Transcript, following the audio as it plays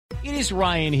It is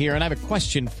Ryan here, and I have a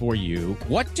question for you.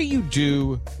 What do you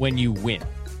do when you win?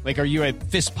 Like, are you a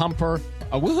fist pumper,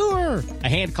 a woohooer, a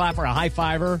hand clapper, a high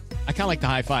fiver? I kind of like the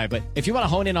high five, but if you want to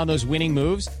hone in on those winning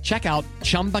moves, check out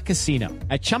Chumba Casino.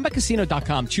 At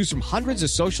ChumbaCasino.com, choose from hundreds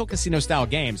of social casino-style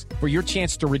games for your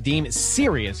chance to redeem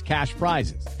serious cash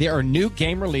prizes. There are new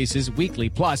game releases weekly,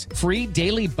 plus free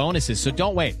daily bonuses. So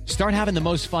don't wait. Start having the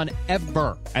most fun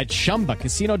ever at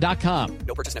ChumbaCasino.com.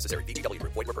 No purchase necessary. VGW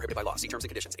Group. Void where prohibited by law. See terms and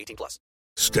conditions. 18+.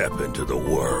 Step into the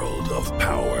world of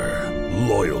power,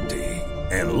 loyalty,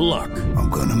 and luck. I'm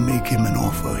gonna make him an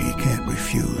offer he can't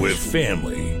refuse. With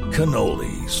family,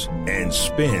 cannolis, and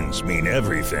spins mean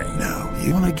everything. Now,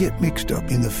 you wanna get mixed up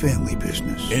in the family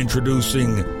business.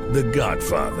 Introducing The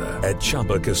Godfather at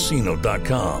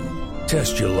ChumbaCasino.com.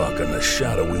 Test your luck in the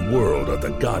shadowy world of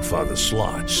The Godfather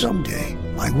slot. Someday,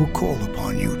 I will call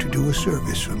upon you to do a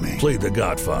service for me. Play The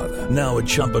Godfather, now at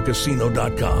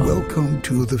ChumbaCasino.com. Welcome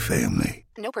to the family.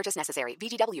 No purchase necessary.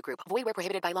 VGW Group. Void where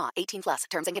prohibited by law. 18+.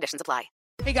 Terms and conditions apply.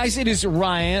 Hey guys, it is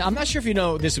Ryan. I'm not sure if you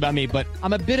know this about me, but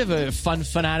I'm a bit of a fun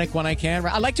fanatic when I can.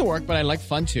 I like to work, but I like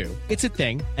fun too. It's a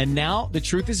thing. And now the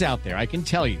truth is out there. I can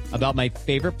tell you about my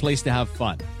favorite place to have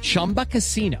fun. Chumba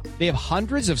Casino. They have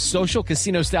hundreds of social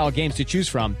casino style games to choose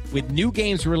from with new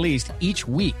games released each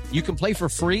week. You can play for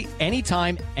free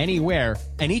anytime, anywhere.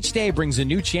 And each day brings a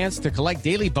new chance to collect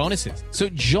daily bonuses. So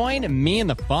join me in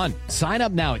the fun. Sign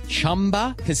up now at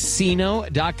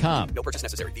ChumbaCasino.com. No purchase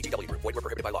necessary. VGW Group. Void where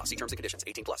prohibited by law. See terms and conditions.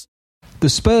 18+. The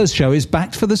Spurs Show is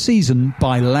backed for the season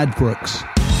by Ladbrokes.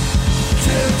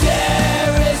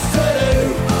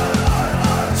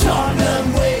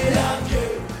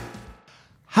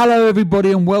 Hello,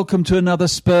 everybody, and welcome to another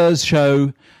Spurs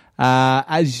Show.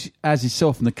 As is so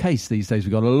often the case these days,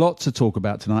 we've got a lot to talk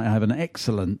about tonight. I have an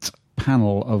excellent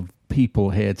panel of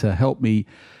people here to help me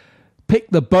pick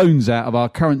the bones out of our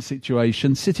current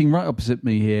situation. Sitting right opposite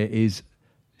me here is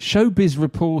showbiz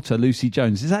reporter Lucy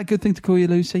Jones. Is that a good thing to call you,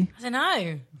 Lucy? I don't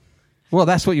know. Well,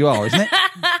 that's what you are, isn't it?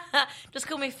 Just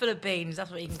call me full of beans. That's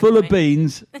what you can Full call of me.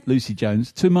 beans, Lucy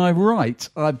Jones. To my right,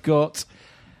 I've got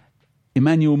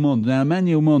Emmanuel Mond. Now,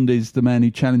 Emmanuel Mond is the man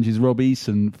who challenges Rob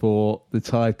Eason for the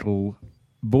title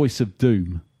Voice of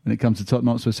Doom when it comes to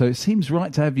Tottenham Hotspur. So it seems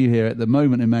right to have you here at the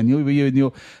moment, Emmanuel. Were you in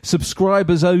your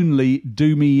subscribers-only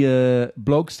Doomy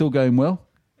blog still going well?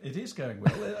 It is going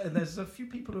well. There's a few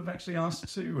people who've actually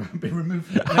asked to be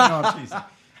removed.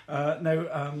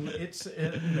 It's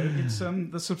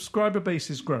the subscriber base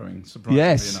is growing.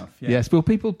 Surprisingly enough. Yeah. Yes. Well,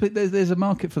 there's a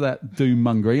market for that doom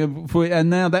mongering, and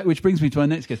now that which brings me to my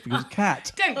next guest because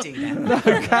Kat. Don't do that.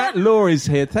 No, Kat Law is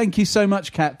here. Thank you so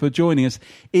much, Kat, for joining us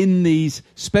in these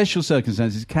special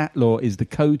circumstances. Kat Law is the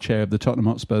co-chair of the Tottenham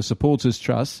Hotspur Supporters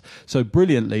Trust. So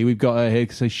brilliantly, we've got her here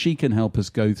so she can help us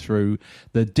go through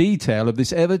the detail of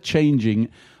this ever-changing,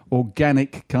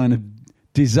 organic kind of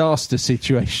disaster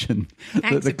situation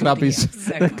that the club is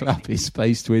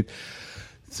faced with.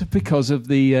 It's because of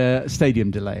the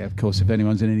stadium delay, of course, if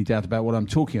anyone's in any doubt about what I'm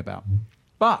talking about.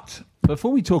 But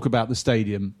before we talk about the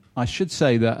stadium, I should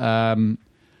say that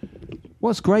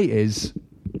what's great is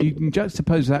you can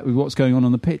juxtapose that with what's going on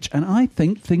the pitch, and I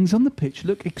think things on the pitch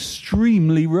look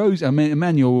extremely rosy. I mean,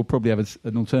 Emmanuel will probably have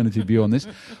an alternative view on this.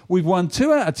 We've won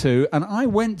 2 out of 2, and I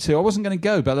wasn't going to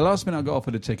go, but at the last minute I got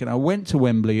offered a ticket. I went to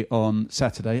Wembley on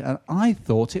Saturday, and I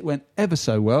thought it went ever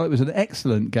so well. It was an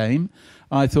excellent game.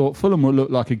 I thought Fulham would look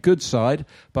like a good side,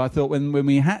 but I thought when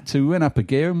we had to, we went up a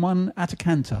gear and won at a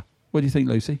canter. What do you think,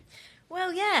 Lucy?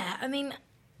 Well, yeah. I mean,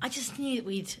 I just knew that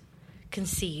we'd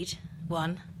concede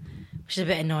one, which is a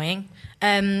bit annoying.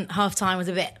 Half-time was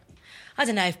a bit, I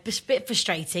don't know, a bit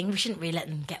frustrating. We shouldn't really let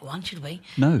them get one, should we?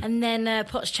 No. And then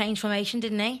Potts changed formation,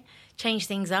 didn't he? Changed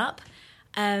things up.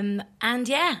 And,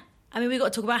 yeah, I mean, we've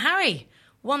got to talk about Harry.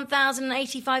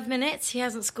 1,085 minutes. He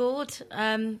hasn't scored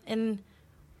in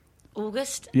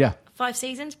August. Yeah. 5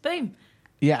 seasons. Boom.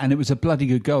 Yeah, and it was a bloody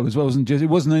good goal as well. It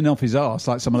wasn't in off his arse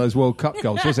like some of those World Cup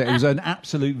goals, was it? It was an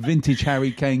absolute vintage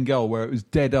Harry Kane goal where it was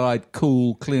dead-eyed,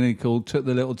 cool, clinical, took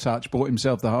the little touch, bought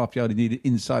himself the half yard he needed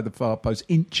inside the far post,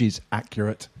 inches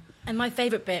accurate. And my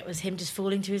favourite bit was him just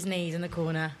falling to his knees in the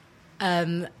corner.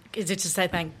 Just to say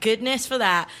thank goodness for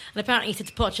that. And apparently he said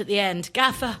to Poch at the end,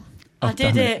 "Gaffer, I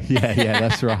did it." Yeah,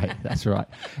 that's right. That's right.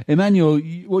 Emmanuel,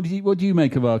 what do you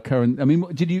make of our current? I mean,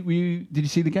 did you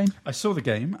see the game? I saw the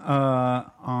game.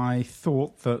 I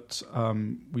thought that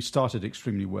we started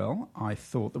extremely well. I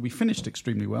thought that we finished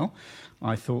extremely well.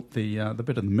 I thought the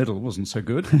bit in the middle wasn't so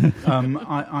good.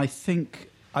 I think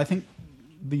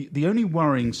the only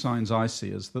worrying signs I see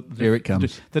is that Here it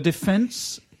comes. The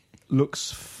defence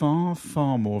looks far,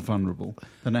 far more vulnerable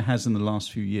than it has in the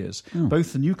last few years,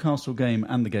 both the Newcastle game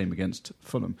and the game against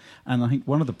Fulham. And I think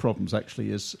one of the problems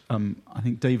actually is I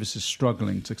think Davis is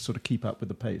struggling to sort of keep up with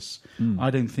the pace.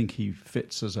 I don't think he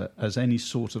fits as any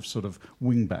sort of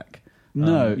wing back.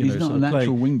 No, he's not a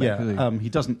natural wing back. Yeah, is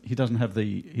he? he doesn't have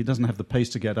the pace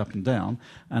to get up and down.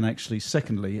 And actually,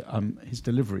 secondly, his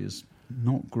delivery is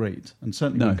not great, and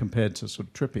certainly when compared to sort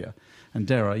of Trippier, and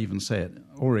dare I even say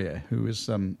it, Aurier, who is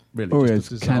really Aurier just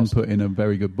a disaster. can put in a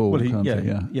very good ball, can't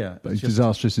he? Yeah, But he's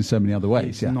disastrous in so many other ways.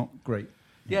 He's Yeah, not great.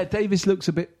 Yeah, Davis looks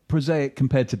a bit prosaic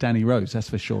compared to Danny Rose, that's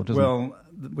for sure, doesn't Well,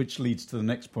 which leads to the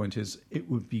next point: is it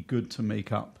would be good to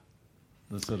make up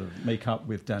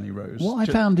with Danny Rose. What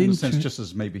I found just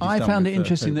as maybe he's I done found with, it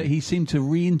interesting Toby. that he seemed to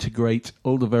reintegrate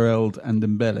Alderweireld and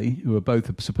Dembele, who are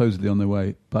both supposedly on their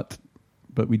way, but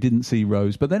we didn't see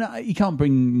Rose. But then he can't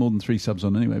bring more than 3 subs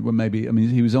on anyway. Well, maybe, I mean,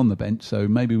 he was on the bench, so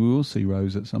maybe we will see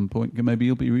Rose at some point. Maybe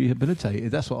he'll be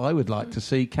rehabilitated. That's what I would like to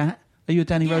see. Kat, are you a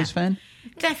Danny Rose fan?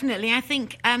 Definitely. I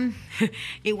think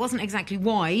it wasn't exactly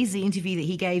wise, the interview that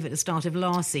he gave at the start of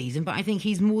last season, but I think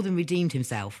he's more than redeemed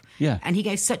himself. Yeah. And he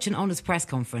gave such an honest press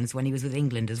conference when he was with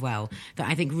England as well that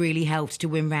I think really helped to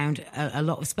win round a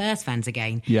lot of Spurs fans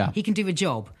again. Yeah. He can do a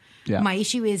job. Yeah. My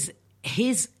issue is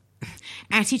his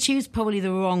attitude's probably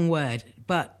the wrong word,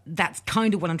 but that's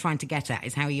kind of what I'm trying to get at,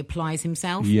 is how he applies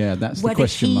himself. Yeah, that's the Whether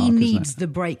question mark, he isn't needs it? the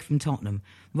break from Tottenham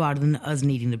rather than us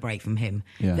needing the break from him.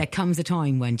 Yeah. There comes a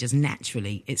time when just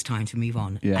naturally it's time to move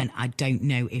on. Yeah. And I don't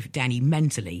know if Danny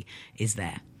mentally is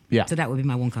there. Yeah. So that would be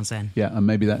my one concern. Yeah, and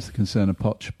maybe that's the concern of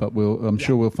Poch, but I'm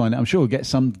sure we'll find out. I'm sure we'll get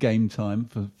some game time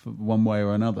for one way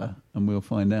or another, and we'll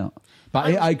find out. But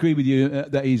I agree with you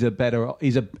that he's a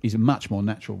much more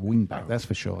natural wing back, that's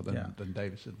for sure, than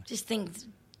Davis. Just think,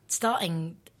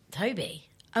 starting Toby.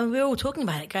 I mean, we were all talking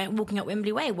about it, walking up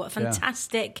Wembley Way. What a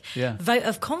fantastic vote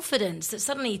of confidence that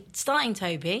suddenly starting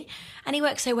Toby, and he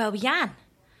worked so well with Jan.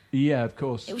 Yeah, of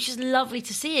course. It was just lovely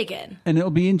to see again. And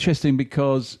it'll be interesting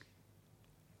because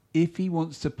if he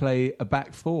wants to play a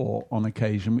back 4 on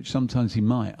occasion, which sometimes he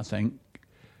might, I think,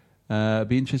 it'll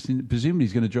be interesting. Presumably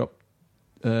he's going to drop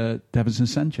Davinson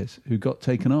Sanchez, who got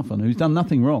taken off on, who's done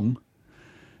nothing wrong.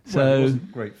 So it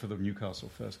wasn't great for the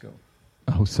Newcastle first goal.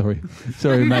 Oh, sorry,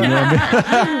 Emmanuel.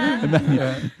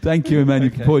 Thank you,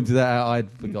 Emmanuel, for pointing that out.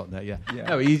 I'd forgotten that. Yeah.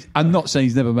 No, I'm not saying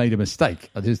he's never made a mistake.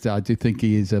 I do think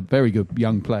he is a very good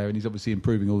young player, and he's obviously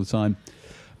improving all the time.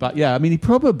 But yeah, I mean, he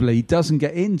probably doesn't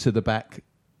get into the back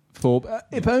 4,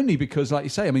 if only because, like you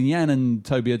say, I mean, Jan and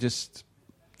Toby are just.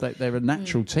 They're a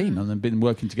natural team, and they've been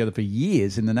working together for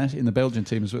years in the Belgian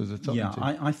team as well as the Tottenham team.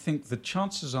 I think the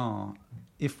chances are,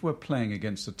 if we're playing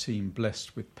against a team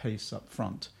blessed with pace up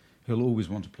front, he'll always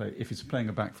want to play. If he's playing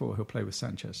a back 4, he'll play with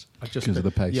Sanchez. Because of the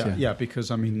pace, yeah.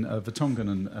 Because I mean, Vertonghen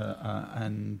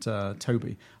and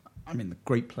Toby, I mean, they're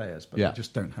great players, but they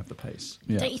just don't have the pace.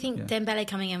 Yeah. Don't you think Dembele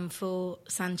coming in for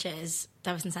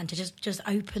Davinson Sanchez, just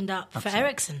opened up for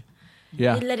Eriksen?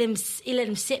 Yeah, he let him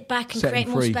sit back and create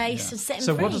more space and set him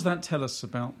free. So what does that tell us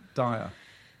about Dyer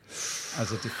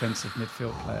as a defensive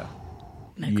midfield player?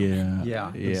 No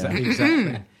Yeah,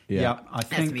 exactly. Yeah, I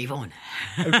think. Let's move on.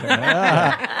 Okay.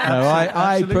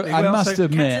 I must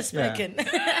admit.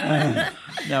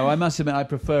 No, I must admit, I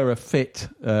prefer a fit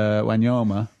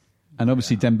Wanyama, and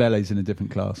obviously Dembele's in a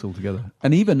different class altogether.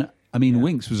 And even, I mean,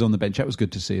 Winks was on the bench. That was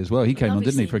good to see as well. He came on,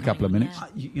 didn't he, for a couple of minutes?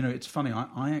 You know, it's funny.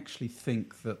 I actually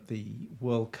think that the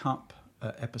World Cup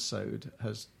episode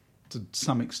has, to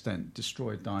some extent,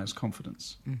 destroyed Dyer's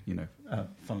confidence. You know,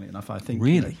 funnily enough, I think.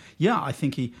 Really? I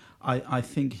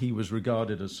think he was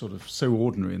regarded as sort of so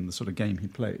ordinary in the sort of game he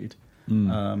played.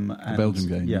 The Belgian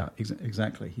game. Yeah,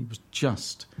 exactly. He was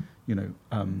just, you know.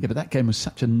 But that game was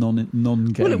such a non-game.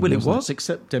 Well, it was,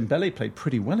 except Dembele played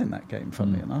pretty well in that game,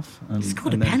 funnily enough. He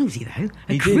scored a penalty, though.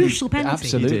 A crucial penalty.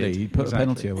 Absolutely. He put a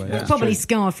penalty away. Yeah. Probably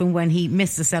scarred from when he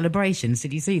missed the celebrations.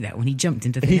 Did you see that? When he jumped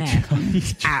into thin air.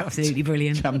 Absolutely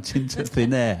brilliant. Jumped into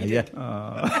thin air, yeah.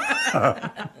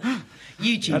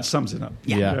 YouTube. That sums it up.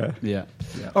 Yeah.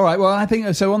 All right. Well, I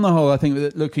think so. On the whole, I think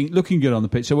that looking good on the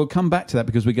pitch. So we'll come back to that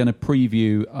because we're going to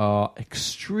preview our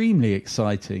extremely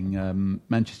exciting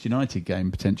Manchester United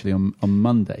game potentially on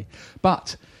Monday.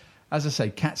 But as I say,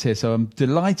 Kat's here, so I'm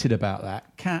delighted about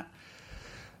that. Kat,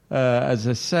 as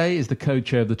I say, is the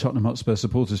co-chair of the Tottenham Hotspur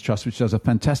Supporters Trust, which does a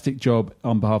fantastic job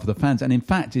on behalf of the fans, and in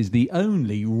fact is the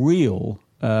only real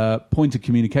point of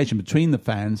communication between the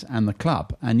fans and the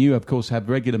club. And you, of course, have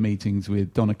regular meetings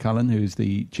with Donna Cullen, who's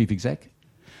the chief exec,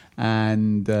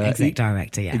 and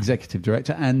executive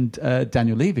director, and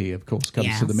Daniel Levy, of course,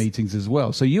 comes to the meetings as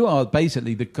well. So you are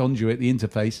basically the conduit, the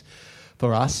interface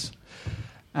for us.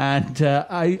 And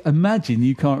I imagine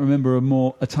you can't remember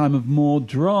a time of more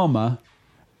drama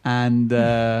and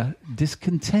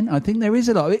discontent. I think there is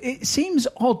a lot. It seems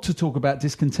odd to talk about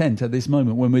discontent at this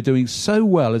moment when we're doing so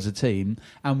well as a team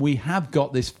and we have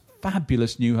got this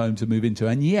fabulous new home to move into,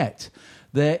 and yet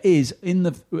there is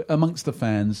amongst the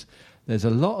fans there's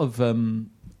a lot of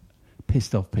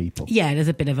pissed off people. Yeah, there's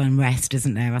a bit of unrest,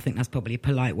 isn't there? I think that's probably a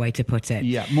polite way to put it.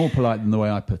 Yeah, more polite than the way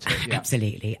I put it. Yeah.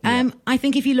 Absolutely. Yeah. I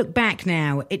think if you look back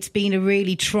now, it's been a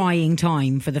really trying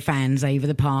time for the fans over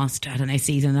the past,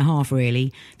 season and a half,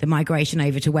 really. The migration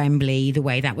over to Wembley, the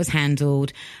way that was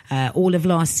handled, all of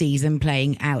last season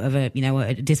playing out of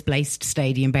a displaced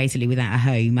stadium, basically without a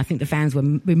home. I think the fans were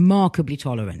remarkably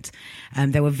tolerant.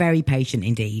 They were very patient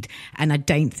indeed. And I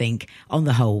don't think, on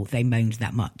the whole, they moaned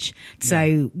that much.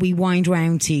 So we wind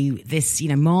round to this,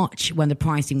 March, when the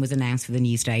pricing was announced for the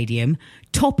new stadium.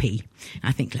 Toppy,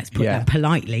 I think, let's put that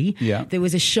politely. Yeah. There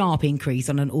was a sharp increase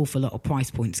on an awful lot of price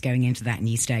points going into that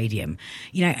new stadium.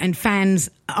 And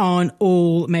fans aren't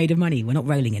all made of money. We're not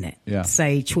rolling in it. Yeah.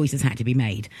 So choices had to be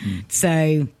made.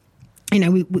 So,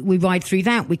 we ride through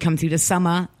that. We come through the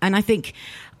summer. And I think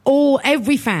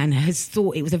every fan has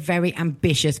thought it was a very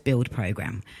ambitious build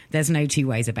programme. There's no two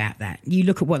ways about that. You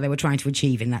look at what they were trying to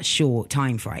achieve in that short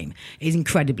time frame. It's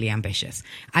incredibly ambitious.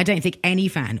 I don't think any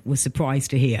fan was surprised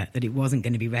to hear that it wasn't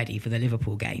going to be ready for the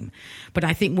Liverpool game. But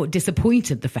I think what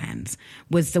disappointed the fans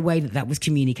was the way that was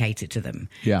communicated to them.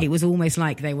 Yeah. It was almost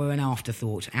like they were an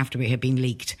afterthought after it had been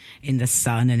leaked in the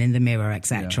Sun and in the Mirror,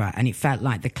 etc. Yeah. And it felt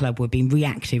like the club were being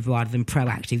reactive rather than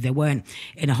proactive. They weren't,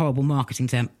 in a horrible marketing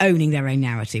term, owning their own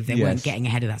narrative. They weren't getting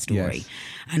ahead of that story. Yes.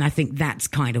 And I think that's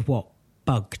kind of what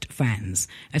bugged fans,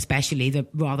 especially the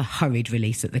rather hurried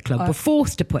release that the club were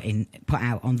forced to put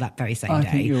out on that very same day. I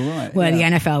think you're right. Where the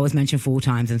NFL was mentioned 4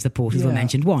 times and supporters were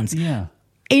mentioned once. Yeah.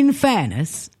 In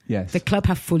fairness, the club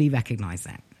have fully recognised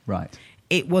that. Right.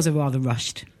 It was a rather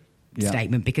rushed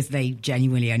statement because they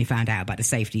genuinely only found out about the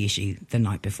safety issue the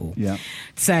night before. Yeah.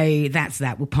 So that's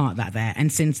that. We'll park that there.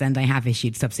 And since then, they have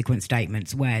issued subsequent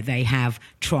statements where they have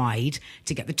tried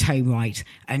to get the tone right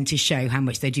and to show how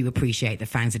much they do appreciate the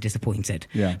fans are disappointed.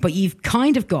 Yeah. But you've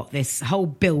kind of got this whole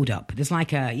build-up. There's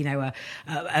like an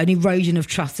erosion of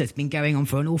trust that's been going on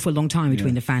for an awful long time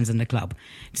between the fans and the club.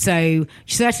 So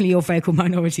certainly your vocal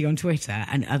minority on Twitter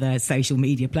and other social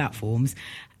media platforms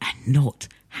are not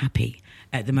happy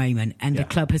at the moment, and the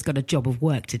club has got a job of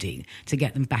work to do to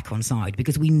get them back on side,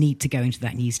 because we need to go into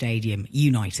that new stadium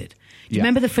united. Do you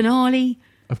remember the finale?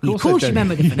 Of course you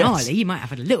remember the finale. Yes. You might have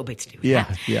had a little bit to do with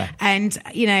that. Yeah. And,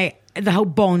 the whole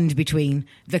bond between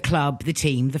the club, the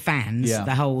team, the fans,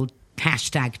 the whole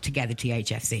hashtag together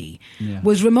THFC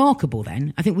was remarkable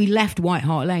then. I think we left White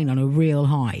Hart Lane on a real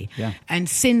high. Yeah. And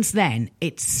since then,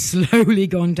 it's slowly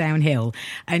gone downhill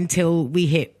until we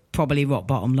hit probably rock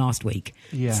bottom last week.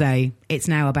 Yeah. So it's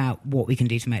now about what we can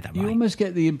do to make that right. You almost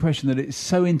get the impression that it's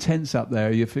so intense up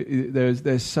there.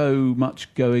 There's so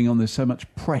much going on. There's so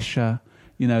much pressure,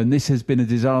 and this has been a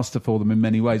disaster for them in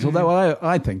many ways. Although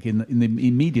I think in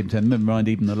medium term, never mind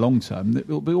even the long term, it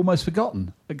will be almost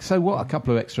forgotten. So what? A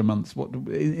couple of extra months? What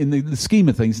in the scheme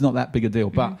of things, it's not that big a deal.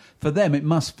 But for them, it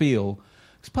must feel.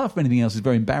 Because apart from anything else, it's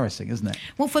very embarrassing, isn't it?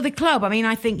 Well, for the club,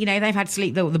 I think, they've had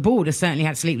sleep. The board has certainly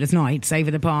had sleepless nights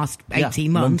over the past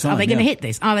 18 months. Are they going to hit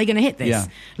this? Are they going to hit this? Yeah.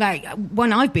 Like,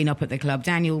 when I've been up at the club,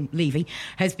 Daniel Levy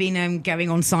has been going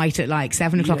on site at like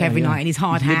 7 o'clock every night in his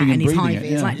hard hat and his high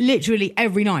vis. Like, literally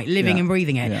every night, living and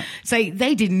breathing it. Yeah. So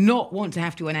they did not want to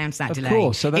have to announce that delay. Of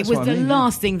course, so that's it was the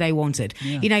last thing they wanted.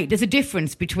 Yeah. There's a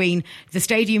difference between the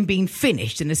stadium being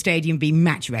finished and the stadium being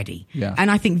match ready. Yeah.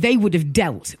 And I think they would have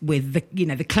dealt with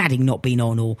the cladding not being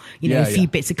on, or a few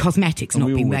bits of cosmetics not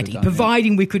being ready,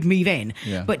 providing we could move in.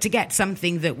 Yeah. But to get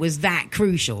something that was that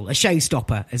crucial, a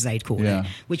showstopper as they'd call it,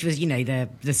 which was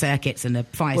the circuits and the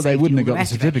fire safety. They wouldn't have got the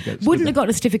certificate. Wouldn't have got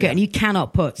the certificate, and you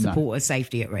cannot put supporters'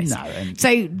 safety at risk. No,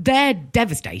 so they're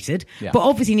devastated, but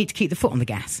obviously need to keep the foot on the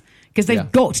gas. Because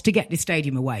they've got to get this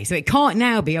stadium away. So it can't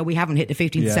now be, we haven't hit the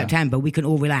 15th of September, we can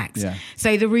all relax. Yeah.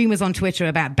 So the rumours on Twitter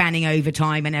about banning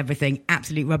overtime and everything,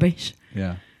 absolute rubbish.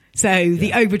 Yeah. So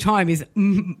the overtime is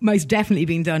most definitely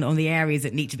being done on the areas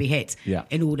that need to be hit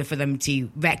in order for them to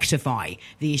rectify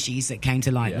the issues that came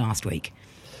to light last week.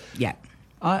 Yeah.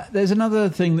 There's another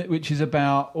thing which is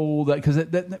about all that, because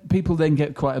people then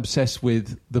get quite obsessed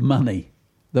with the money.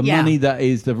 The money that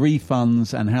is the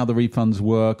refunds and how the refunds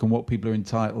work and what people are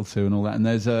entitled to and all that. And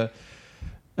there's a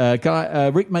guy,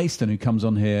 Rick Mason, who comes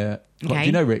on here. Okay. Do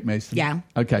you know Rick Mason? Yeah.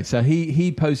 Okay, so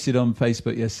he posted on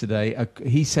Facebook yesterday.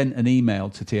 He sent an email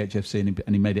to THFC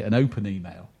and he made it an open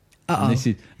email. Uh-oh. And this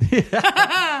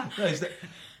is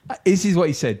This is what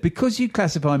he said. Because you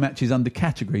classify matches under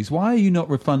categories, why are you not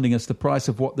refunding us the price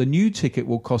of what the new ticket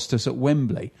will cost us at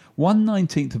Wembley?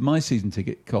 1/19 of my season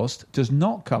ticket cost does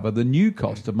not cover the new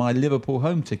cost of my Liverpool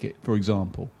home ticket, for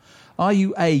example. Are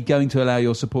you, A, going to allow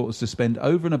your supporters to spend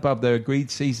over and above their agreed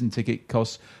season ticket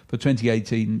costs for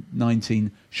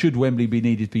 2018-19 should Wembley be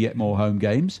needed for yet more home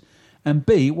games? And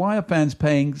B, why are fans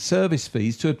paying service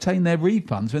fees to obtain their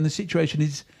refunds when the situation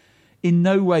is in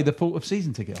no way the fault of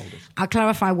season ticket holders? I'll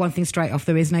clarify one thing straight off.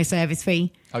 There is no service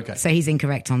fee. Okay. So he's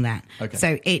incorrect on that. Okay.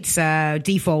 So it's a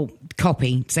default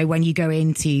copy. So when you go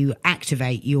in to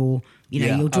activate your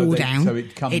your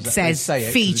drawdown, it says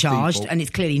fee charged, and it's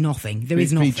clearly nothing. There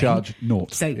is nothing. Fee charged,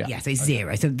 naught. So, so it's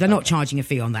zero. So they're not charging a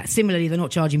fee on that. Similarly, they're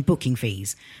not charging booking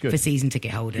fees for season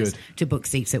ticket holders to book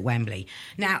seats at Wembley.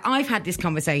 Now, I've had this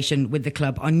conversation with the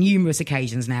club on numerous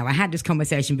occasions now. I had this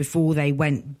conversation before they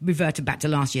reverted back to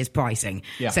last year's pricing.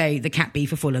 Yeah. So the Cat B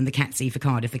for Fulham, the Cat C for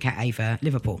Cardiff, the Cat A for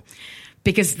Liverpool.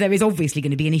 Because there is obviously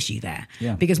going to be an issue there.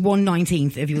 Yeah. Because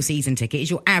 1/19 of your season ticket is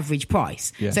your average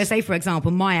price. Yes. So say, for example,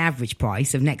 my average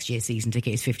price of next year's season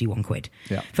ticket is £51.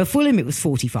 Yeah. For Fulham, it was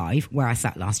 45, where I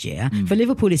sat last year. For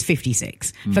Liverpool, it's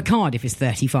 56. For Cardiff, it's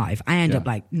 35. I end up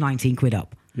like 19 quid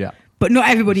up. Yeah. But not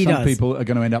everybody does. Some people are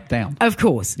going to end up down. Of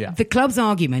course. Yeah. The club's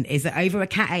argument is that over a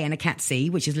Cat A and a Cat C,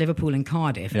 which is Liverpool and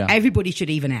Cardiff, everybody should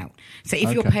even out. So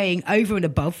if you're paying over and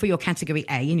above for your Category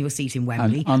A in your seat in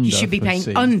Wembley, you should be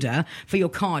paying under for your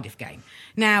Cardiff game.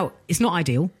 Now, it's not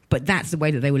ideal, but that's the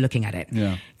way that they were looking at it.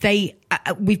 Yeah.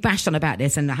 We've bashed on about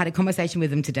this, and I had a conversation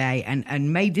with them today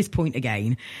and made this point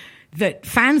again, that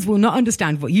fans will not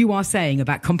understand what you are saying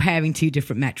about comparing two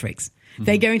different metrics.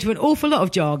 They go into an awful lot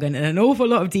of jargon and an awful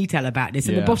lot of detail about this,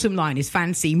 and the bottom line is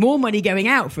fans see more money going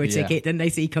out for a ticket than they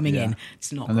see coming in.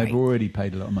 It's not great. And they've already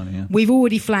paid a lot of money, We've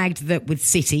already flagged that with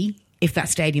City, if that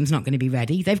stadium's not going to be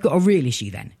ready, they've got a real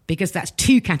issue then, because that's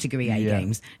two Category A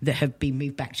games that have been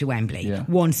moved back to Wembley,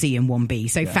 1C and 1B.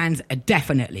 So fans are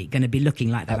definitely going to be looking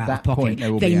like they're out of pocket.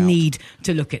 They need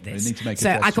to look at this.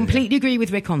 So I completely agree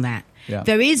with Rick on that. Yeah.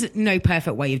 There is no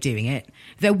perfect way of doing it.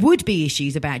 There would be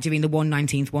issues about doing the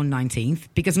 1/19th,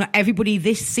 because not everybody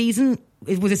this season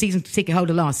was a season ticket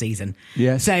holder last season.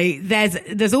 Yes. So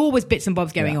there's always bits and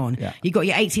bobs going on. Yeah. You've got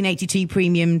your 1882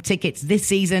 premium tickets this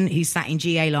season who sat in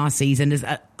GA last season. There's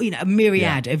a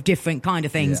myriad of different kind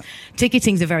of things. Yeah.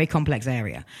 Ticketing's a very complex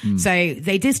area. So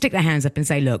they did stick their hands up and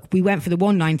say, look, we went for the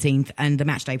 1/19th and the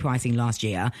match day pricing last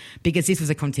year because this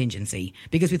was a contingency,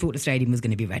 because we thought the stadium was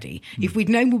going to be ready. If we'd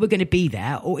known we were going to be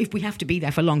there, or if we have to be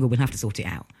there for longer, we'll have to sort it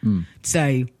out.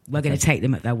 So we're going to take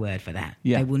them at their word for that.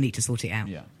 Yeah. They will need to sort it out.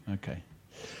 Yeah, okay.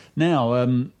 Now,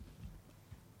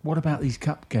 what about these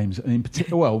cup games in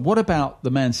particular? Well, what about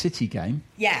the Man City game?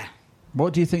 Yeah.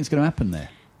 What do you think is going to happen there?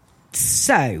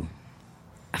 So,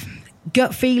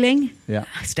 gut feeling,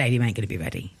 stadium ain't going to be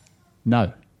ready.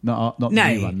 No. Not the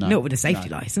new one. No, not with a safety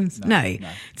licence. No.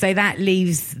 So that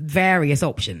leaves various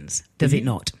options, does it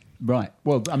not? Right.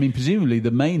 Well, I mean, presumably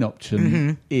the main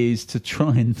option is to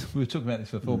try and, we were talking about this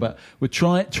before, but we'll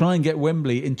try and get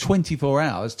Wembley in 24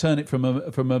 hours, turn it from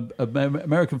a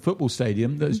American football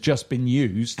stadium that's just been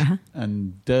used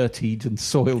and dirtied and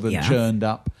soiled and churned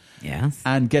up,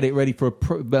 and get it ready for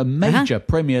a major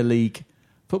Premier League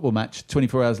football match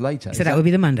 24 hours later. So that would be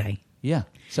the Monday. Yeah.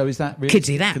 So is that really... Could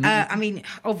do that. I mean,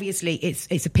 obviously,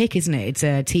 it's a pick, isn't it? It's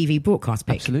a TV broadcast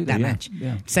pick, that match.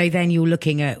 Yeah. So then you're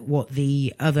looking at what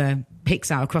the other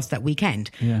picks are across that weekend.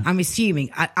 Yeah. I'm assuming...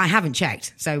 I haven't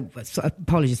checked, so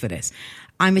apologies for this.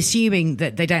 I'm assuming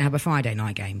that they don't have a Friday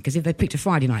night game, because if they picked a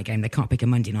Friday night game, they can't pick a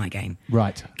Monday night game.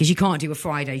 Right. Because you can't do a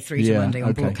Friday through to Monday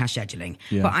on broadcast scheduling.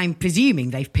 Yeah. But I'm presuming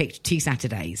they've picked 2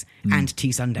 Saturdays and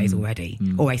 2 Sundays already,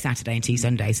 or a Saturday and 2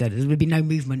 Sundays, so there would be no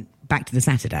movement back to the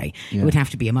Saturday. It would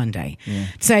have to be a Monday. Yeah.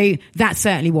 So that's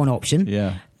certainly one option.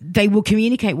 Yeah. They will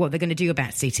communicate what they're going to do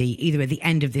about City either at the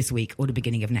end of this week or the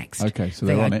beginning of next. Okay, so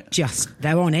they're on it.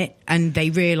 They're on it, and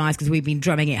they realise, because we've been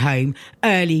drumming it home,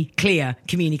 early, clear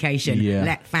communication.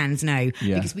 Let fans know,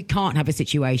 because we can't have a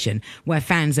situation where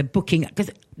fans are booking,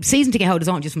 because season ticket holders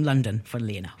aren't just from London,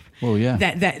 funnily enough. Well, yeah.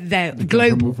 They're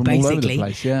global, from basically. All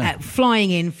over the place,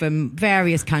 flying in from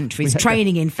various countries,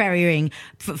 training in, ferrying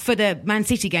for the Man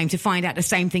City game to find out the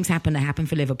same things that happen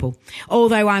for Liverpool.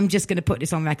 Although I'm just going to put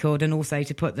this on record, and also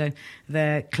to put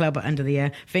the club under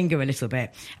the finger a little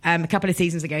bit. A couple of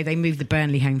seasons ago, they moved the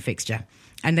Burnley home fixture.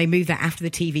 And they moved that after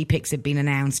the TV picks had been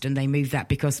announced, and they moved that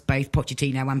because both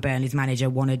Pochettino and Burnley's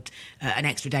manager wanted an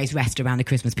extra day's rest around the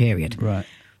Christmas period. Right.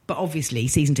 But obviously,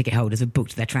 season ticket holders have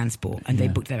booked their transport and they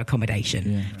booked their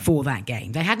accommodation for that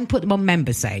game. They hadn't put them on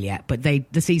member sale yet, but the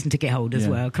season ticket holders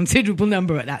were a considerable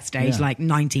number at that stage, like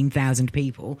 19,000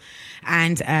 people.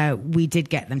 And we did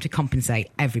get them to compensate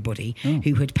everybody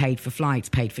who had paid for flights,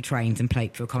 paid for trains, and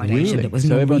paid for accommodation that was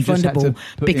non-refundable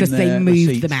because they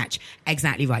moved the match.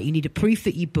 Exactly right. You need a proof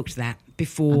that you booked that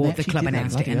before the club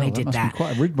announced it, and they did that.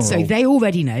 So they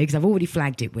already know, because I've already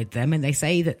flagged it with them, and they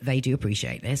say that they do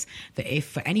appreciate this, that if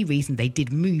for any reason they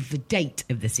did move the date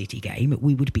of the City game,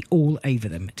 we would be all over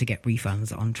them to get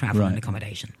refunds on travel and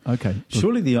accommodation. Okay.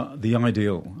 Surely the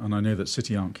ideal, and I know that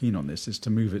City aren't keen on this, is to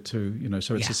move it to,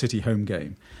 so it's a City home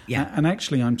game. Yeah. And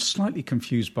actually, I'm slightly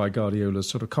confused by Guardiola's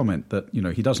sort of comment that,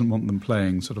 he doesn't want them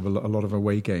playing sort of a lot of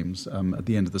away games at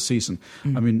the end of the season.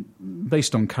 I mean,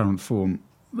 based on current form,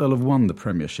 they'll have won the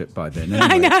Premiership by then.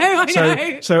 Anyway. I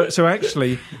know. So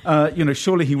actually,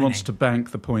 surely he wants to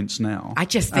bank the points now. I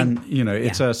just think,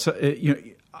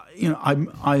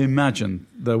 I imagine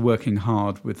they're working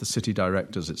hard with the City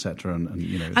directors, etc. I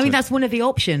mean, that's one of the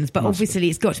options, but obviously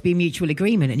it's got to be a mutual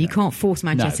agreement, and you can't force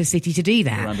Manchester City to do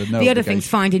that. The other thing's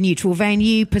find a neutral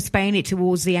venue, postpone it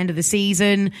towards the end of the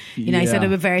season. So there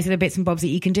were various other bits and bobs that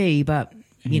you can do, but.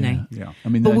 I mean,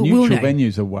 the neutral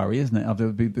venue's a worry, isn't it?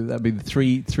 That'd be the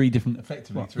three different,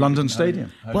 effectively. London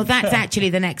Stadium. Well, that's actually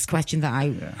the next question that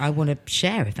I want to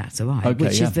share, if that's all right,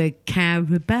 which is the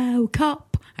Carabao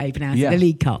Cup. How you pronounce it? The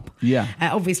League Cup. Yeah.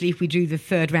 Obviously, if we do the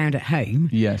third round at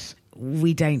home,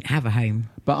 we don't have a home.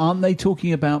 But aren't they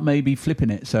talking about maybe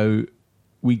flipping it? So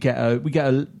we get a.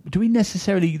 Do we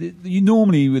necessarily?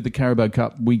 Normally with the Carabao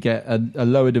Cup, we get a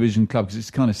lower division club because it's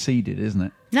kind of seeded, isn't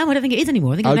it? No, I don't think it is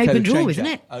anymore. I think it's an open draw, isn't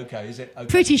it? Okay, is it? Okay.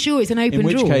 Pretty sure it's an open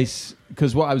draw. In which case,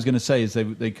 because what I was going to say is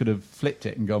they could have flipped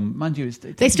it and gone, mind you,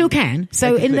 they still can.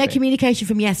 So in their communication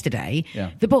from yesterday,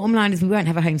 the bottom line is we won't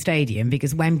have a home stadium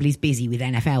because Wembley's busy with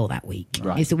NFL that week.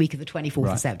 Right. It's the week of the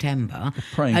 24th of September.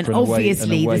 And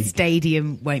obviously the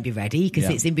stadium won't be ready because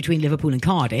it's in between Liverpool and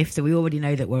Cardiff, so we already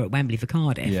know that we're at Wembley for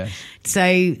Cardiff. Yes.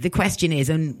 So the question is,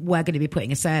 and we're going to be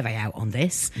putting a survey out on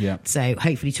this, so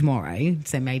hopefully tomorrow,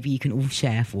 so maybe you can all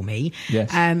share for me.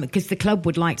 Yes. Because the club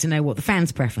would like to know what the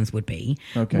fans' preference would be,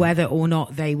 whether or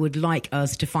not they would like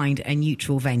us to find a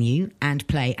neutral venue and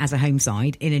play as a home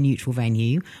side in a neutral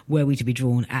venue, were we to be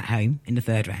drawn at home in the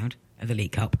third round of the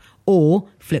League Cup, or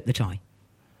flip the tie.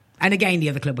 And again, the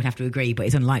other club would have to agree, but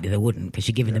it's unlikely they wouldn't because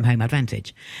you're giving them home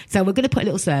advantage. So we're going to put a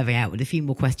little survey out with a few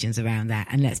more questions around that,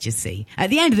 and let's just see.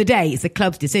 At the end of the day, it's the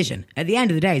club's decision. At the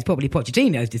end of the day, it's probably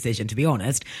Pochettino's decision, to be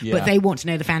honest, but they want to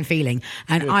know the fan feeling.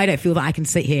 And I don't feel that I can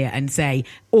sit here and say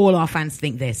all our fans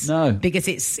think this. No. Because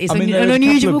it's an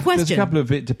unusual question. There's a couple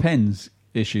of it depends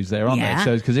issues there, aren't there?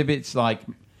 So, because if it's like...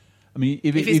 I mean,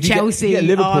 if it's Chelsea, you get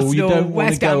Liverpool, Arsenal, you don't want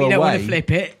West to Ham, go you don't away. want to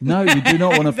flip it. No, you do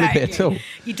not want to flip it at all.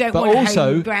 You don't but want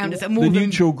also, home ground. The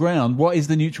neutral ground. What is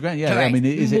the neutral ground? Yeah, correct. I mean,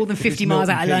 is more than 50 miles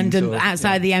out of London,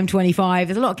 outside the M25.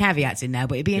 There's a lot of caveats in there,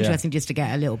 but it'd be interesting just to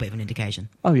get a little bit of an indication.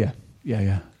 Oh yeah.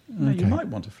 No, you might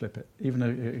want to flip it, even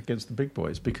against the big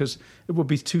boys, because it will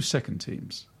be 2 second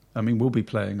teams. I mean, we'll be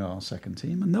playing our second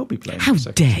team, and they'll be playing. How our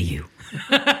second dare team. you?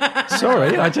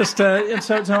 Sorry, I just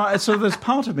so there's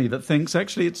part of me that thinks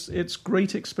actually it's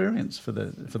great experience for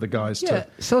the guys.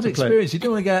 Sod experience. You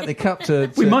don't want to go out the cup to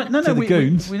the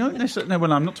goons. We don't necessarily. No,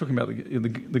 well, I'm not talking about the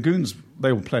goons.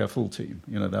 They will play a full team.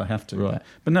 They'll have to. Right.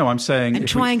 But no, I'm saying and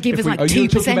try and give us like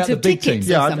 2% of tickets.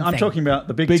 Yeah, I'm talking about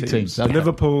the big teams. Okay.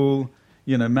 Liverpool.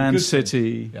 Man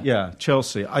City,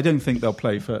 Chelsea. I don't think they'll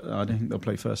play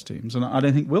first teams, and I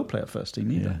don't think we'll play a first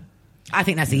team either. I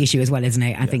think that's the issue as well, isn't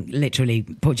it? I think literally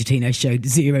Pochettino showed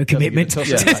zero commitment to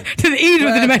either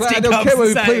of the domestic cups.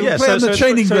 Play on the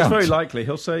training ground. It's very likely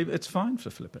he'll say it's fine for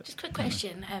flip it. Just a quick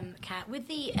question, Kat.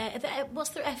 With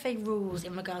what's the FA rules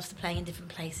in regards to playing in different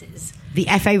places? The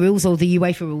FA rules or the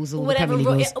UEFA rules or whatever the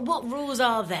Premier League rules? What rules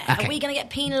are there? Okay. Are we going to get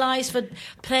penalised for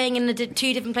playing in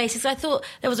two different places? I thought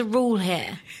there was a rule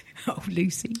here. Oh,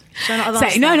 Lucy.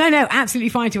 No, absolutely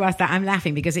fine to ask that. I'm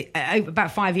laughing because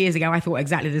about 5 years ago I thought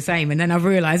exactly the same, and then I've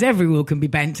realised every rule can be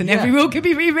bent and every rule can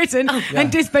be rewritten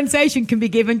and dispensation can be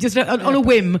given just on a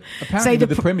whim. Apparently with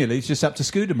the Premier League, it's just up to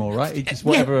Scudamore, right? It's just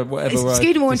whatever.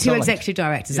 Scudamore and 2 executive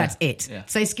directors, that's it. Yeah.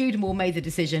 So Scudamore made the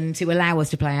decision to allow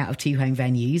us to play out of 2 home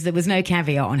venues. There was no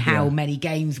caveat on how many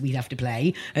games we'd have to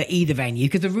play at either venue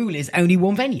because the rule is only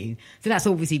 1 venue. So that's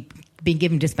obviously been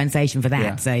given dispensation for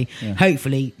that, so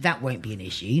hopefully that won't be an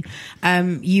issue.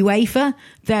 UEFA,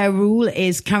 their rule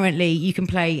is currently you can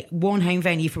play 1 home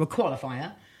venue for a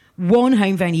qualifier, 1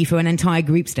 home venue for an entire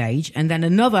group stage, and then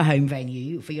another home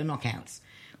venue for your knockouts.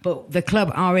 But the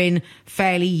club are in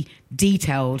fairly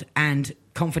detailed and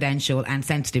confidential and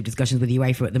sensitive discussions with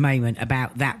UEFA at the moment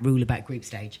about that rule about group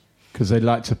stage. Because they'd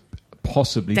like to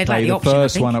possibly They'd play like the the option,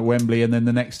 first I think. one at Wembley and then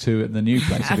the next two at the new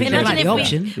place. I think they'd like the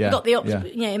option. We got the option.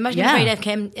 Yeah. Imagine Yeah. if we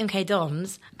played MK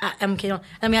Dons at MK Dons,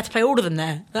 and we had to play all of them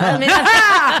there. That's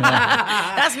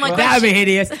my question. That would be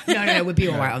hideous. No, we'd be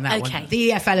all right on that Okay. one.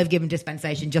 The EFL have given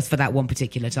dispensation just for that one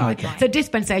particular time. Okay. So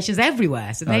dispensations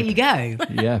everywhere. So there you go.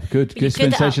 Yeah, good. You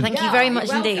cleared that up. Dispensation. Thank you very much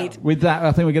welcome. indeed. With that,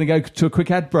 I think we're going to go to a quick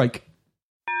ad break.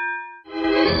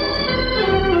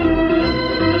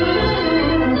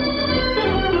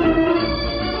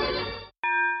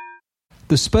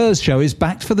 The Spurs show is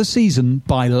backed for the season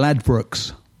by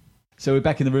Ladbrokes. So we're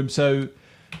back in the room. So,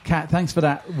 Kat, thanks for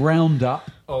that roundup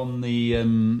on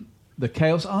the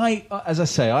chaos. As I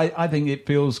say, I think it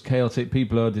feels chaotic.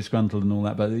 People are disgruntled and all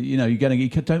that, but you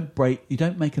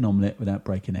don't make an omelette without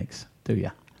breaking eggs, do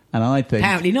you? And I think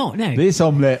Apparently not, no. This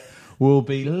omelette will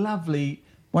be lovely,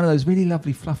 one of those really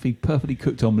lovely, fluffy, perfectly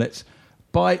cooked omelettes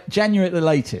by January at the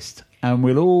latest, and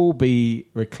we'll all be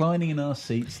reclining in our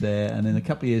seats there, and in a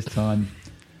couple of years' time,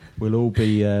 we'll all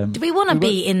be... Do we want to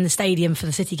be in the stadium for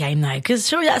the City game, though? Because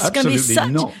surely that's going to be such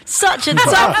a not.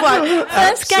 tough one.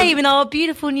 First game in our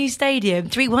beautiful new stadium.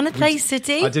 Do we want to play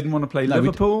City? I didn't want to play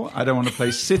Liverpool. I don't want to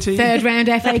play City. Third round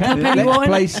FA Cup, Let's anyone?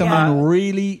 play someone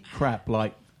really crap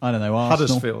like, I don't know, Arsenal.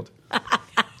 Huddersfield.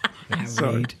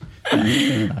 Sorry.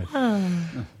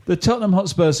 The Tottenham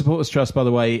Hotspur Supporters Trust, by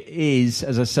the way, is,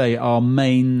 as I say, our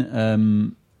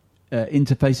main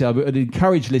interface. I would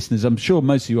encourage listeners, I'm sure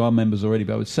most of you are members already,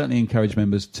 but I would certainly encourage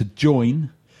members to join.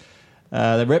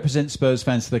 They represent Spurs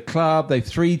fans to the club.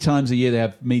 3 times a year they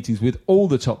have meetings with all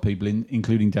the top people,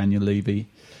 including Daniel Levy.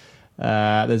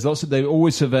 They're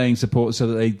always surveying supporters so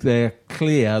that they're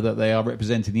clear that they are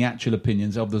representing the actual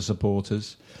opinions of the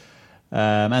supporters.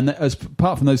 And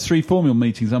apart from those 3 formal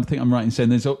meetings, I think I'm right in saying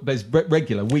there's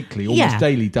regular, weekly, almost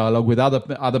daily dialogue with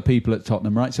other people at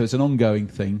Tottenham, right? So it's an ongoing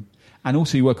thing. And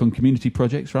also you work on community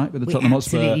projects, right, with the Tottenham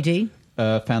Hotspur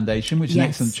Foundation, which is an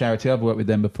excellent charity. I've worked with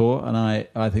them before, and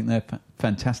I think they're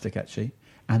fantastic, actually.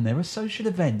 And there are social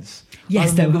events.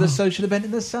 Yes, I remember the social event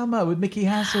in the summer with Mickey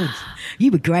Hazard.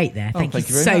 You were great there. Thank you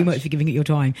very so much. much for giving it your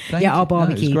time. Thank our you.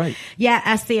 barbecue. No, it was great. Yeah,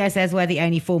 as Theo says, we're the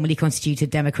only formally constituted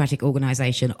democratic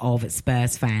organisation of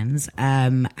Spurs fans.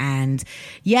 Basically,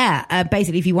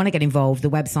 if you want to get involved, the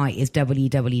website is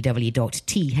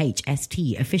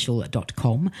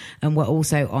www.thstofficial.com, and we're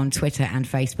also on Twitter and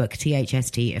Facebook,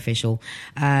 THST Official.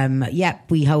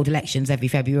 We hold elections every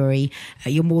February.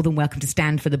 You're more than welcome to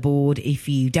stand for the board if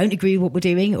you don't agree with what we're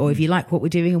doing, or if you like what we're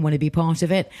doing and want to be part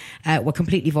of it. We're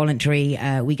completely voluntary.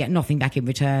 We get nothing back in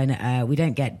return. We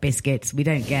don't get biscuits. We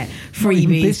don't get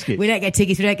freebies. We don't get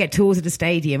tickets. We don't get tours of the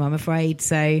stadium, I'm afraid.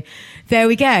 So there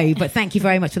we go. But thank you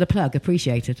very much for the plug.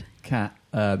 Appreciated. Kat,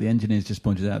 the engineers just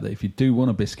pointed out that if you do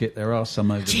want a biscuit, there are some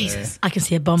over there. I can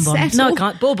see a bonbon. Settle. No, I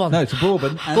can't. Bourbon. No, it's a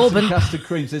bourbon and Bourbon. some custard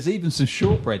creams. There's even some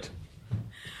shortbread.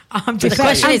 The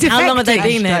question is, how long have they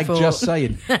been there for? Just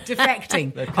saying.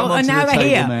 Defecting. Come And onto now the they're table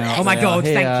here. now. Oh my They God, are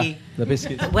thank here. you. The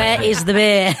biscuits. Where is the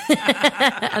beer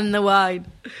and the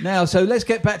wine? Now, so let's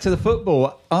get back to the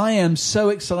football. I am so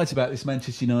excited about this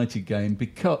Manchester United game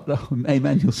because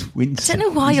Emmanuel's wincing. I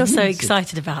don't know why you're so Wincing.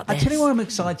 excited about this. I tell you why I'm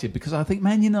excited, because I think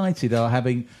Man United are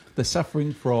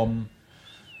suffering from...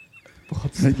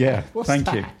 What's Yeah, that? thank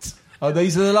What's you. that? Oh,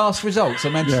 these are the last results. So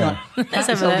Manchester United. Let's have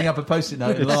He's a holding look. up a post-it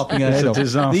note and laughing her It's head a off.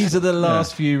 disaster. These are the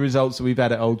last Yeah. few results that we've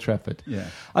had at Old Trafford. Yeah.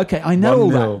 Okay, I know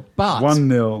all 1-0, that, but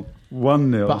 1-0,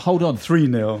 1-0. But hold on.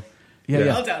 3-0. Yeah.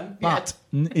 Well done. But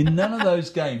in none of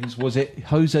those games was it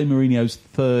Jose Mourinho's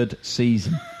 3rd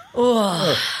season.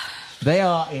 They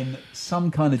are in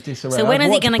some kind of disarray. So when I've are they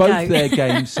watched gonna both go? their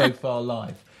games so far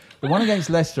live. The one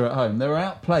against Leicester at home, they were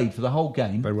outplayed for the whole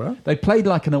game. They were? They played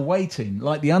like an away team,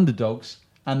 like the underdogs,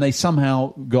 and they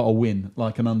somehow got a win,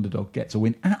 like an underdog gets a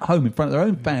win at home in front of their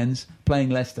own fans playing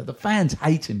Leicester. The fans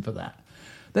hate him for that.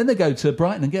 Then they go to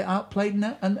Brighton and get outplayed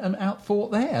and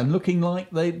outfought there, and looking like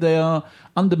they are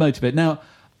undermotivated. Now,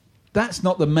 that's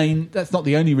not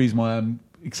the only reason why I'm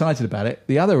excited about it.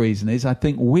 The other reason is I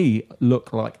think we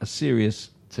look like a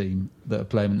serious team that are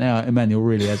playing. Now, Emmanuel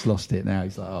really has lost it now.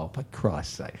 He's like, oh, for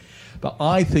Christ's sake. But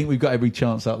I think we've got every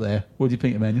chance up there. What do you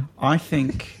think, Emmanuel? I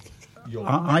think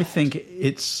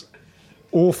it's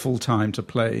awful time to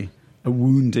play a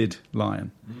wounded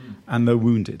Lion. And they're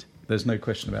wounded. There's no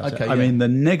question about it. I mean, the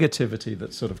negativity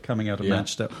that's sort of coming out of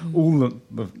Manchester, all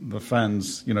the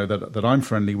fans, that I'm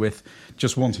friendly with,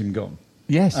 just want him gone.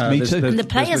 Yes, me too. And the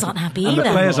players aren't happy and either.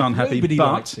 the players aren't happy, Nobody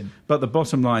likes him. but the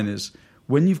bottom line is,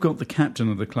 when you've got the captain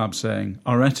of the club saying,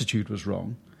 our attitude was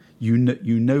wrong, you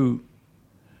know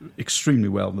extremely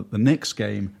well that the next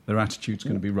game their attitude's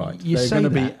going to be right. You They're say going to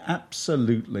be that.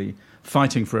 absolutely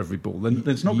fighting for every ball.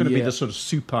 There's not going to be the sort of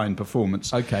supine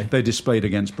performance they displayed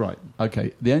against Brighton.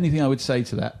 Okay, the only thing I would say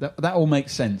to that all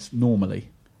makes sense normally.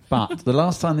 But the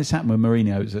last time this happened with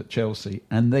Mourinho was at Chelsea,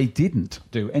 and they didn't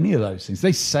do any of those things.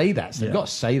 They say that stuff. They've got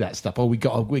to say that stuff. Oh, we're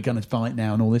going to fight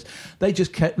now and all this. They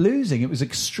just kept losing. It was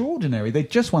extraordinary. They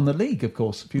just won the league, of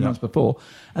course, a few months before,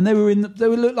 and they were in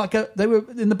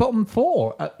the bottom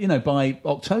four, by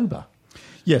October.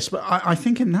 Yes, but I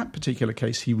think in that particular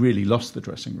case, he really lost the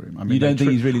dressing room. I mean, you don't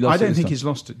think he's really lost it? I don't think he's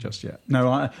lost it just yet.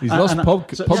 No, he's lost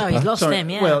Pogba. No, he's lost him,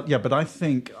 yeah. Well, yeah, but I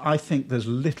think there's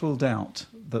little doubt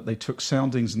that they took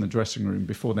soundings in the dressing room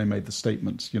before they made the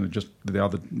statements. Just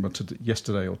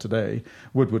yesterday or today,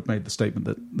 Woodward made the statement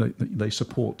that they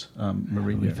support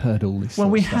Mourinho. We've heard all this. Well,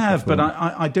 we stuff have, before. but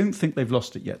I don't think they've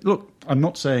lost it yet. Look, I'm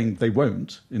not saying they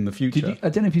won't in the future. I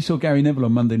don't know if you saw Gary Neville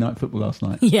on Monday Night Football last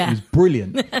night. Yeah. He was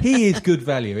brilliant. He is good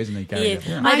value, isn't he, Gary He is.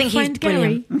 Neville? I My think he's friend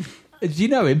brilliant. Gary, Do you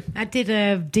know him? I did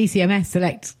a DCMS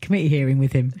select committee hearing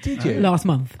with him. Did you? Last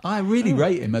month. I really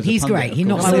rate him as He's a pundit. great. He of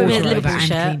knocked course. my Also, water with a over Liverpool and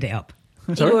shirt. cleaned it up.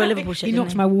 He wore a Liverpool shirt. He knocked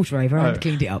didn't my water over and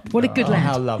cleaned it up. What a good lad.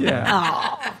 How lovely.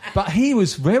 Yeah. But he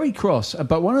was very cross.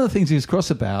 But one of the things he was cross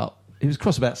about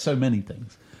so many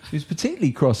things. He was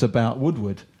particularly cross about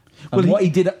Woodward and what he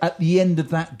did at the end of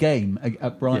that game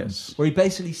at Brighton, where he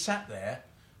basically sat there,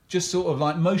 just sort of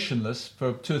like motionless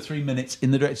for 2 or 3 minutes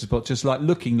in the director's box, just like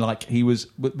looking like he was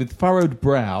with furrowed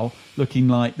brow, looking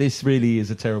like this really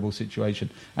is a terrible situation.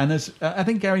 And as I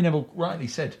think Gary Neville rightly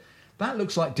said, that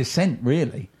looks like dissent,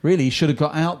 really. Really, he should have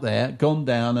got out there, gone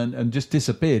down, and just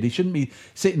disappeared. He shouldn't be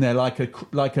sitting there like a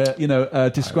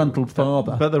disgruntled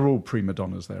father. But they're all prima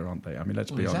donnas there, aren't they? I mean,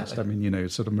 let's be honest. I mean,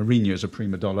 sort of Mourinho's a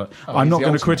prima donna. I'm not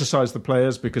going to criticise the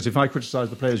players, because if I criticise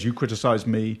the players, you criticise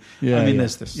me.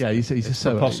 There's this. Yeah, he's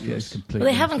so preposterous. completely. Well,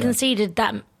 they haven't conceded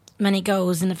that many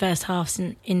goals in the first half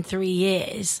in 3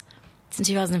 years, since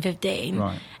 2015.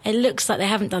 Right. It looks like they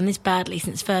haven't done this badly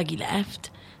since Fergie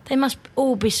left. They must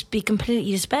all be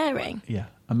completely despairing. Yeah,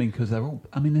 I mean, because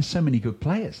there's so many good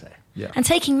players there. Yeah. And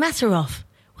taking Mata off.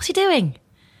 What's he doing?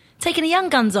 Taking the young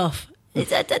guns off. There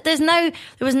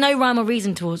was no rhyme or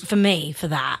reason for me for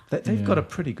that. They've got a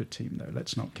pretty good team, though.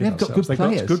 Let's not kid They've got ourselves. good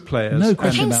players. Got good players. No They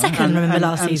question came about second, that. remember,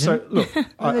 last season. So, look,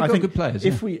 I got think good players,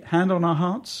 if we hand on our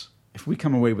hearts, if we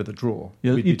come away with a draw,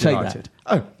 we'd be you'd take delighted. that.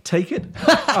 Oh, take it?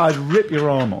 I'd rip your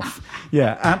arm off.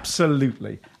 Yeah,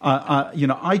 absolutely.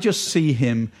 I just see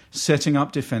him setting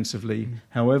up defensively.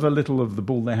 However little of the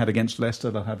ball they had against Leicester,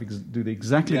 they'll do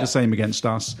exactly the same against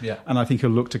us. Yeah. And I think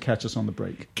he'll look to catch us on the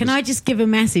break. Can I just give a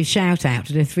massive shout out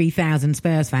to the 3,000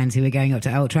 Spurs fans who are going up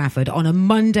to Old Trafford on a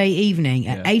Monday evening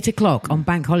at 8 o'clock on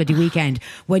Bank Holiday weekend,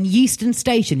 when Euston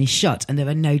Station is shut and there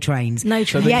are no trains. No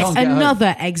trains. they Yet can't get home.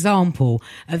 another example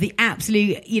of the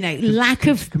absolute, lack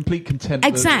of complete contempt.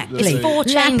 exactly Four lack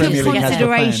changes. of Premier League has for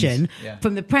consideration fans. Yeah.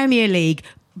 from the Premier League,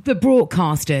 the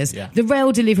broadcasters, the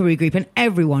rail delivery group, and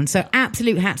everyone. So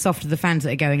absolute hats off to the fans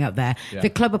that are going up there. Yeah. The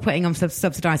club are putting on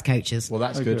subsidised coaches. Well,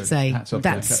 that's good. So Hats off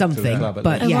that's to the something. club at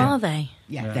But least. Oh, yeah, are they?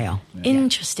 yeah, they are.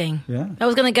 Interesting. Yeah. I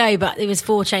was going to go, but there was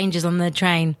 4 changes on the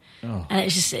train. And it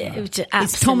was just It's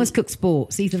absolute... Thomas Cook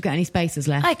Sport. See if they've got any spaces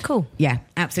left. Oh, cool. Yeah,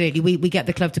 absolutely. We get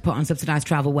the club to put on subsidised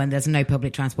travel when there's no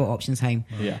public transport options home.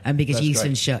 Yeah, And because that's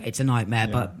Euston's great. shut, it's a nightmare.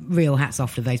 But real hats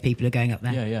off to those people who are going up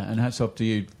there. Yeah, and hats off to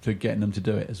you for getting them to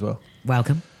do it as well.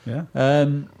 Welcome. Yeah. But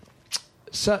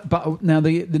now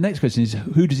the next question is,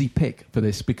 who does he pick for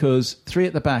this? Because 3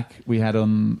 at the back we had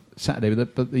on Saturday,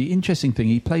 but the interesting thing,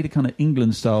 he played a kind of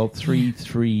England style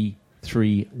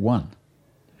 3-3-3-1.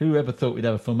 Who ever thought we'd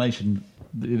have a formation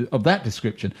of that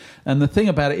description? And the thing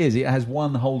about it is, it has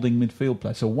one holding midfield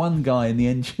player, so one guy in the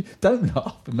end. Don't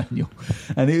laugh, Emmanuel.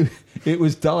 And it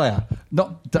was Dyer,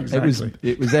 not Exactly.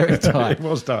 it was Eric Dyer. It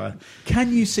was Dyer.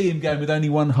 Can you see him going with only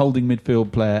one holding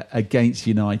midfield player against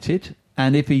United?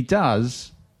 And if he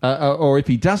does, or if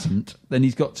he doesn't, then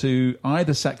he's got to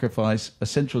either sacrifice a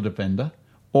central defender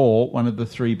or one of the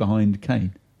 3 behind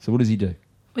Kane. So what does he do?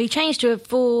 Well, he changed to a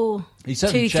He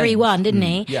certainly 4-2-3-1, didn't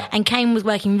he? Yeah. And Kane was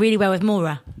working really well with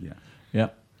Mora. Yeah.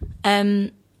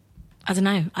 I don't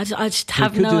know. I just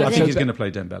have could no do that. I idea. think he's going to play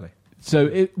Dembele.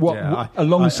 So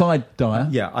alongside Dyer?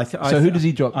 Yeah. So who does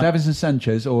he drop? Davinson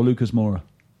Sanchez or Lucas Moura?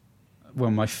 Well,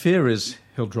 my fear is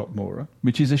he'll drop Moura.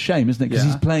 Which is a shame, isn't it? Because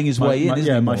he's playing his way in,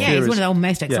 isn't he? my Moura? Yeah, fear he's is- one of the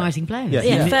most exciting players. Yeah,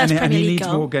 Yeah, first and Premier he League needs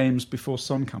goal. more games before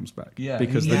Son comes back. Yeah,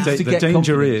 because he the needs to danger get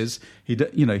confidence. is they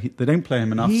don't play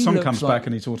him enough. He Son looks comes like- back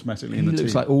and he's automatically He in the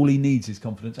looks team. like all he needs is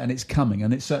confidence, and it's coming,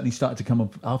 and it certainly started to come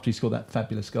up after he scored that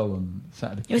fabulous goal on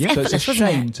Saturday. It was so effortless, it's a wasn't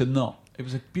shame it? to not. It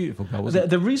was a beautiful goal, wasn't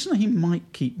The reason he might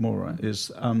keep Moura is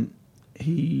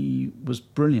he was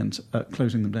brilliant at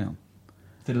closing them down.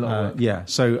 Did a lot of work. Yeah.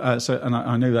 So and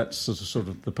I know that's sort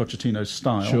of the Pochettino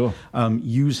style. Sure.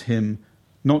 Use him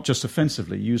not just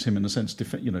offensively, use him in a sense,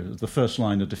 the first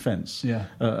line of defence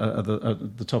at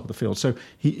the top of the field. So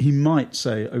he might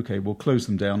say, OK, we'll close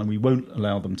them down and we won't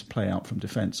allow them to play out from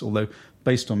defence. Although,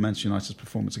 based on Manchester United's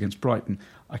performance against Brighton,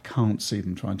 I can't see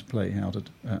them trying to play how to,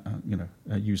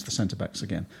 use the centre-backs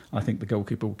again. I think the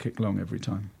goalkeeper will kick long every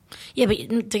time. Yeah,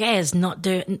 but De Gea's not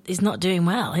doing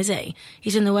well, is he?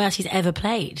 He's in the worst he's ever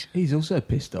played. He's also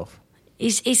pissed off.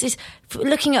 He's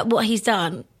looking at what he's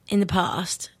done in the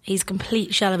past. He's a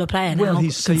complete shell of a player now. Well,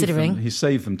 he's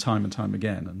saved them time and time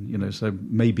again, and so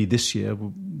maybe this year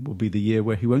will be the year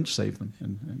where he won't save them.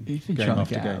 He's been trying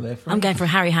to get out there. I'm going for a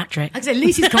Harry hat-trick. Like I said,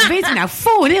 Lucy's convinced now.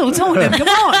 4-0 Tottenham, come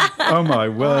on. Oh my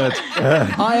word!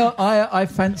 I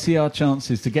fancy our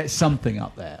chances to get something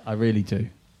up there. I really do.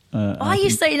 Why are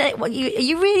you saying that? Are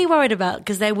you really worried about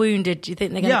because they're wounded? Do you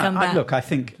think they're going to come back? Look, I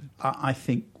think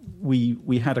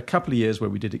we had a couple of years where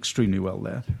we did extremely well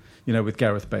there, with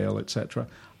Gareth Bale, etc.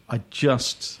 I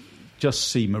just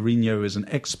see Mourinho as an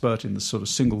expert in the sort of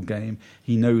single game.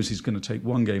 He knows he's going to take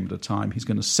one game at a time. He's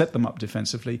going to set them up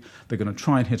defensively. They're going to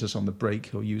try and hit us on the break.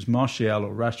 He'll use Martial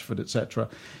or Rashford, etc.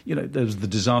 There was the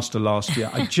disaster last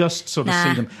year. I just sort of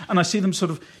see them, and I see them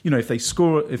sort of, if they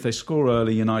score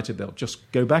early, United, they'll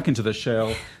just go back into the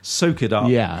shell, soak it up.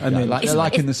 And then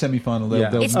like in the semi-final,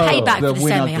 it's payback for the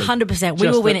semi, 100%. We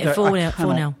will win it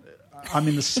 4-0. I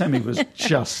mean, the semi was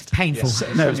just painful.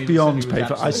 No, it's beyond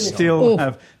painful. I still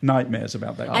have nightmares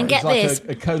about that. And get this,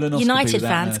 United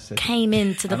fans came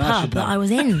into the pub that I was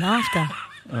in after.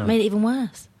 Made it even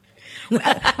worse. Am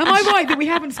I right that we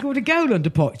haven't scored a goal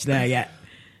under Poch there yet?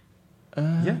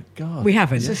 God. We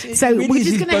haven't. So we're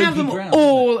just going to have them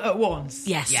all at once.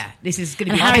 Yes. Yeah. This is going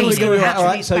to be all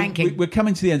right, so we're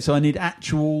coming to the end, so I need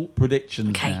actual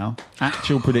predictions now.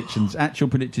 Actual predictions. Actual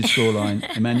predicted scoreline.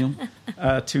 Emmanuel?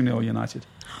 2-0 United.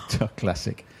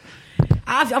 Classic.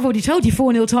 I've already told you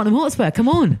 4-0 Tottenham Hotspur. Come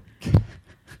on.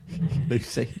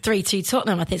 Lucy? 3-2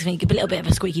 Tottenham. I think it's going to give a little bit of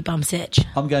a squeaky bum sitch.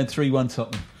 I'm going 3-1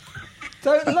 Tottenham.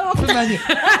 Don't laugh, Emmanuel.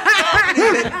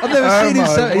 I've never seen him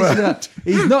so.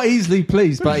 He's not easily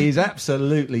pleased, but he's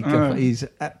absolutely he's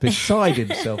beside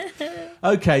himself.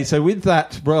 Okay, so with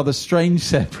that rather strange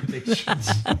set of predictions,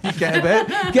 you get a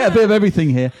bit of everything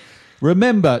here.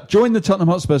 Remember, join the Tottenham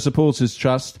Hotspur Supporters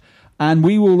Trust. And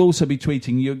we will also be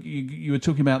tweeting. You were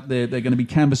talking about they're going to be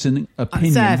canvassing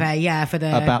opinion survey, for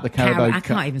the about the Carabao I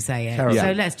can't even say it. Carabao.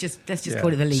 So let's just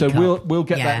call it the League Cup. So we'll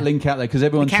get that link out there because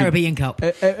everyone the Caribbean Cup.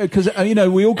 Because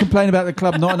we all complain about the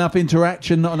club, not enough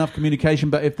interaction, not enough communication.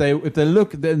 But if they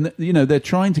look, then they're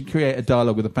trying to create a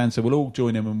dialogue with the fans. So we'll all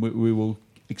join in and we will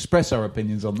express our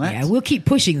opinions on that. Yeah, we'll keep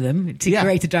pushing them to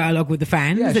create a dialogue with the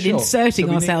fans and inserting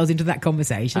ourselves into that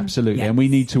conversation. Absolutely, and we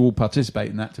need to all participate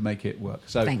in that to make it work.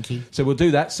 So thank you. So we'll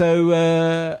do that.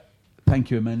 So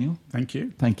thank you, Emmanuel. Thank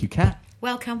you. Thank you, Kat.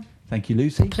 Welcome. Thank you,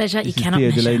 Lucy. Pleasure. This you is cannot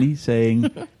Theo measure. Delaney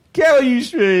saying, "Go you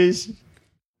Spurs."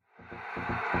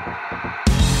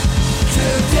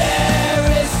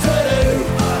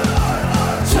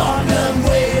 Tottenham,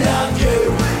 we love you.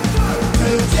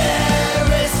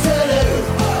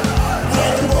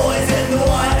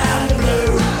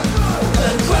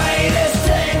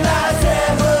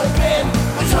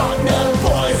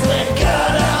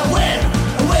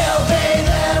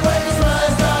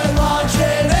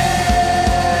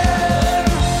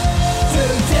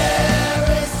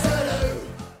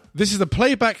 This is a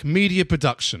Playback Media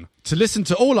production. To listen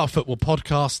to all our football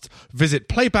podcasts, visit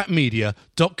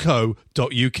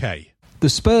playbackmedia.co.uk. The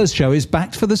Spurs Show is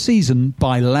backed for the season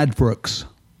by Ladbrokes.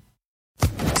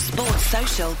 Sports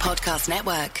Social Podcast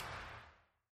Network.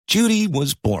 Judy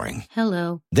was boring.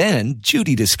 Hello. Then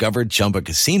Judy discovered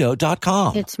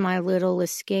ChumbaCasino.com. It's my little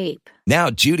escape.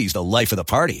 Now Judy's the life of the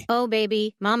party. Oh,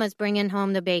 baby, mama's bringing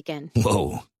home the bacon.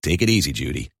 Whoa, take it easy,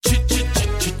 Judy.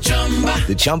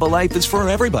 The Chumba life is for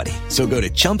everybody. So go to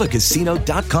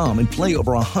ChumbaCasino.com and play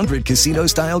over 100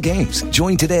 casino-style games.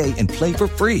 Join today and play for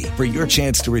free for your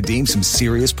chance to redeem some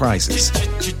serious prizes.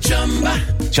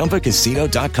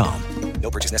 ChumbaCasino.com.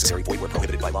 No purchase necessary. Void where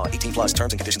prohibited by law. 18+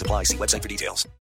 terms and conditions apply. See website for details.